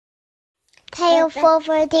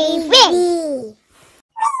TailfeatherTV.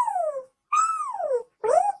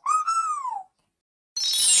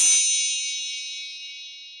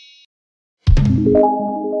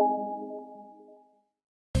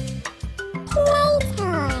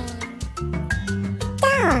 Playtime.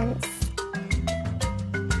 Dance.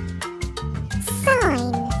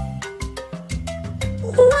 Sign.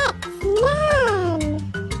 Let's learn.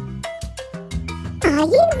 Are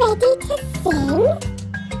you ready to sing?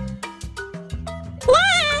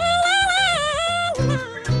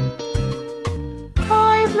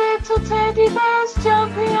 Five little teddy bears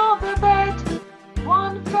jumping on the bed.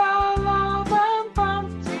 One fell off and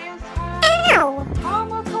bumped his head. Ow!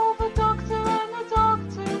 Mama called the doctor and the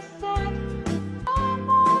doctor said, no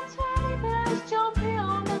more teddy bears jumping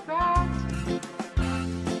on the bed.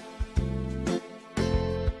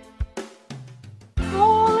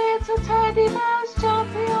 Four little teddy bears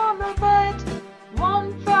jumping on the bed.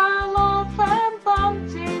 One fell off and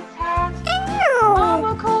bumped his head. Ow!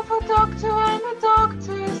 Mama called the doctor and the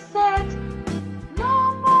doctor said,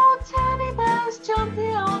 no more teddy bears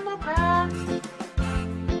jumping on the bed.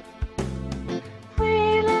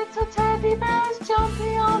 Three little teddy bears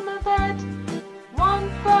jumping on the bed. One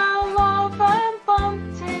fell off and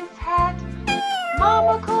bumped his head.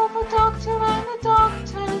 Mama called the doctor and the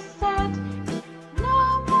doctor said,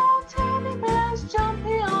 no more teddy bears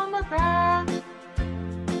jumping on the bed.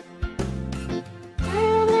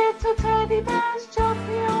 Two little teddy bears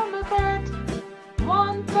jumping on the bed.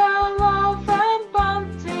 One fell off and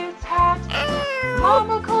bumped his head.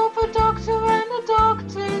 Mama called the doctor and the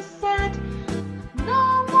doctor said,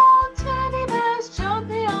 no more teddy bears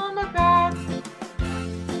jumping on the bed.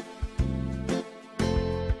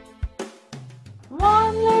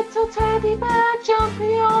 One little teddy bear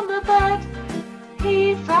jumping on the bed.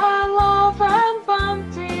 He fell off and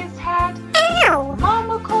bumped his head. Ow!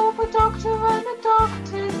 Mama called the doctor and the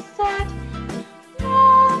doctor said,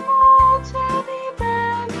 no more teddy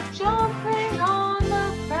bears jumping on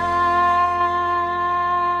the bed.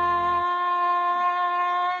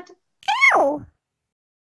 Ow!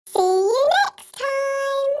 See you next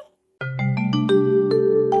time.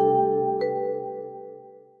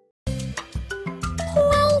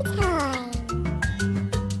 Playtime.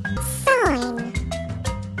 Sign.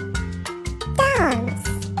 Dance.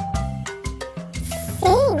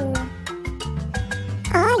 Sing.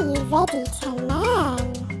 Are you ready to learn?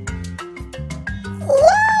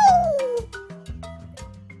 Yay!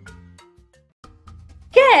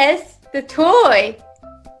 Guess the toy.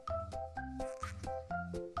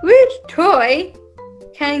 Which toy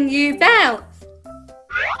can you bounce?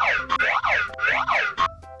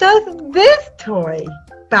 Does this toy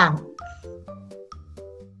bounce?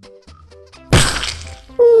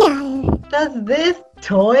 No. Does this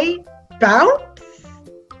toy bounce?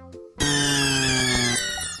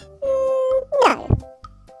 No.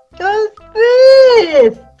 Does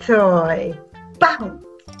this toy bounce?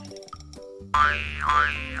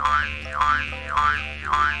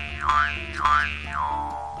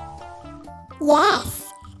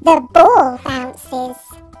 Yes, the ball bounces.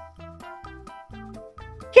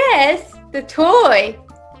 Guess the toy.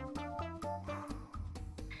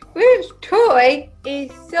 Which toy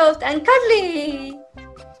is soft and cuddly?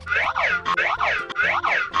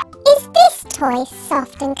 Is this toy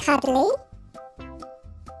soft and cuddly?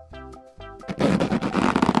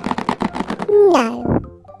 No.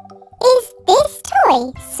 Is this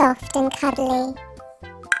toy soft and cuddly?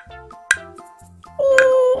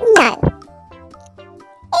 No.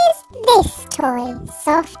 Is this toy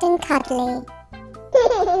soft and cuddly?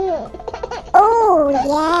 Oh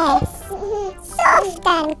yes, soft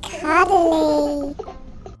and cuddly.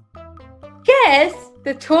 Guess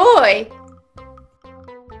the toy.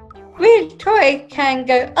 Which toy can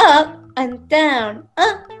go up and down,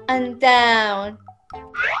 up and down?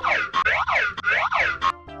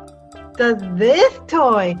 Does this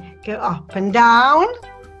toy go up and down?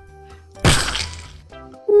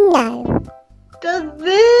 No. Does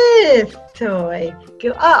this toy go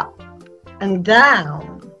up and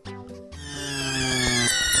down?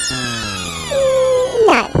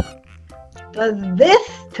 No. Does this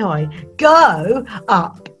toy go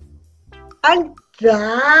up and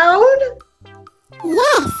down?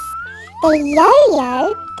 Yes, the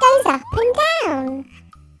yo-yo goes up and down.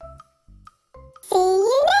 See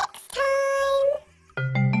you next time.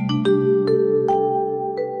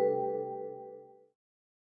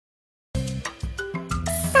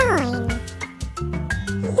 Sign.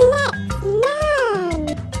 Let's learn.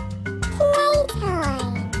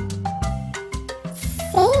 Playtime.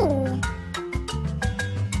 Sing.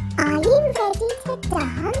 Are you ready to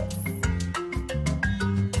dance?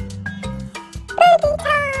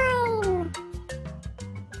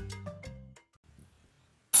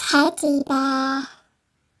 teddy bear.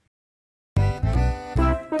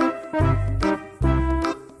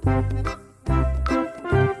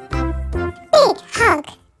 Big hug.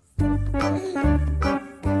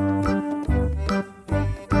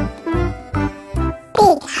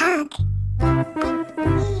 Big hug.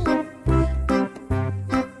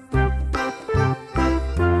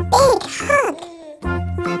 Big hug.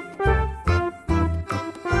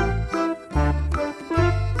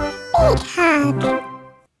 Big hug.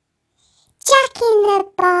 Jack in the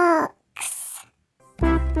box.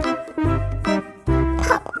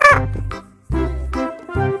 Pop up. Pop up.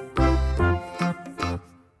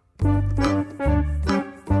 Pop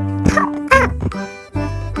up.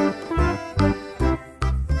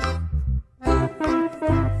 Pop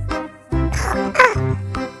up.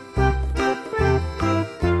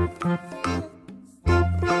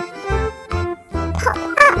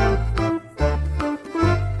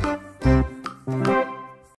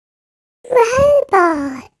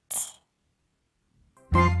 Robot.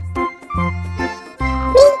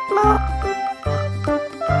 Meat mop.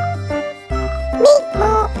 Meat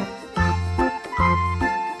mop.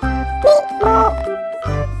 Meat mop.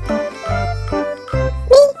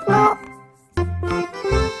 Meat mop.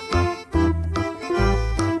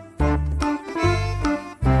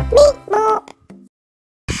 Meat mop.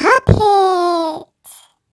 Puppet.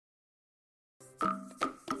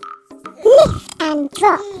 Lift and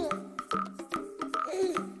drop.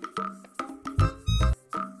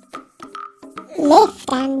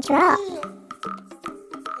 Lift and drop.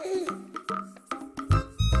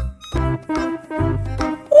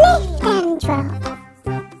 Lift and drop.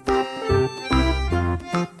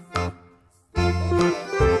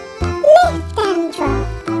 Lift and drop.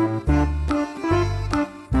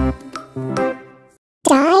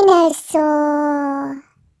 Dinosaur.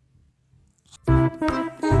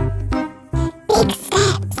 Big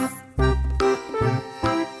steps.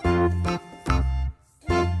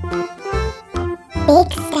 Big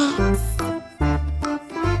steps.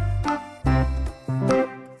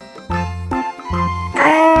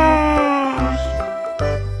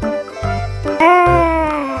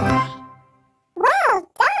 Well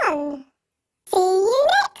done. See you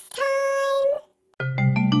next time.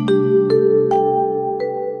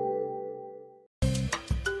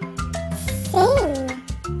 Sing.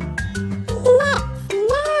 Let's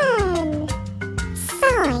learn.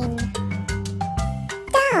 Sign.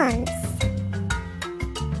 Dance.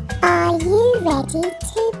 Are you ready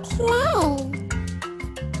to play?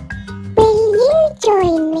 Will you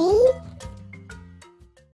join me?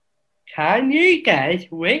 Can you guess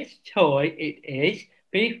which toy it is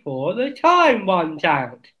before the time runs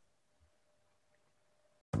out?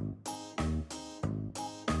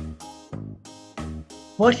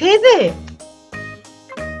 What is it?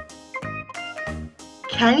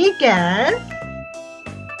 Can you guess?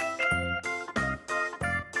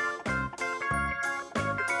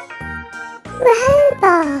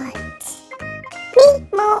 Robot. Meat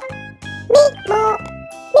mop. Meat mop.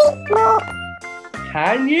 Meat mop.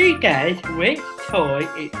 Can you guess which toy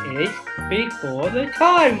it is before the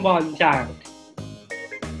time runs out?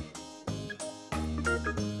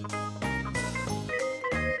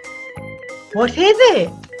 What is it?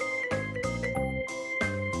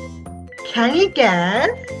 Can you guess?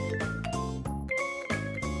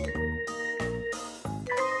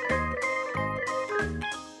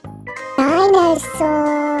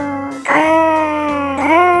 Dinosaur.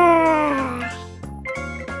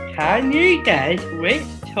 Can you guess which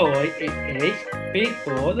toy it is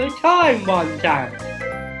before the time runs out?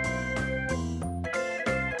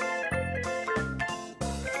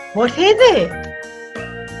 What is it?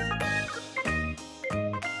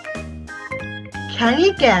 Can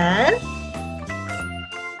you guess?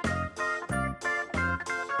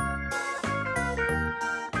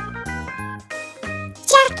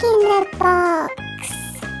 Jack in the box.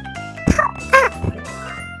 Pop up.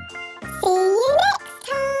 See you next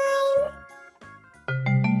time.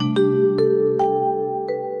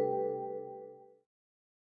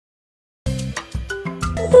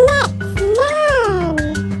 Let's learn.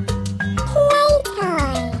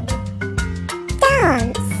 Playtime.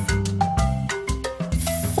 Dance.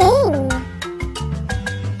 Sing.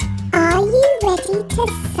 Are you ready to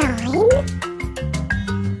sign?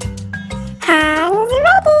 Hands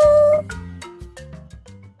ready.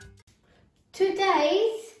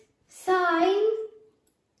 Today's sign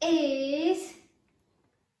is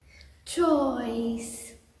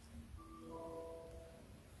toys.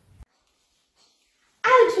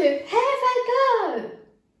 Out of here they go.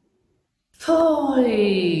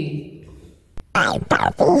 Toy. Bye,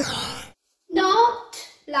 Barbie. Not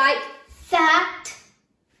like that.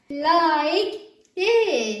 like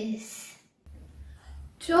this.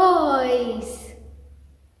 Toys.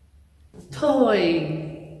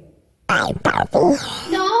 Toy.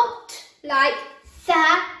 Not like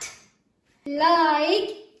that. Like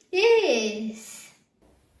this.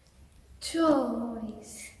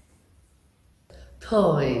 Toys.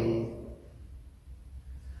 Toy.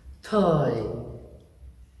 Toy.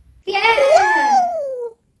 Yeah!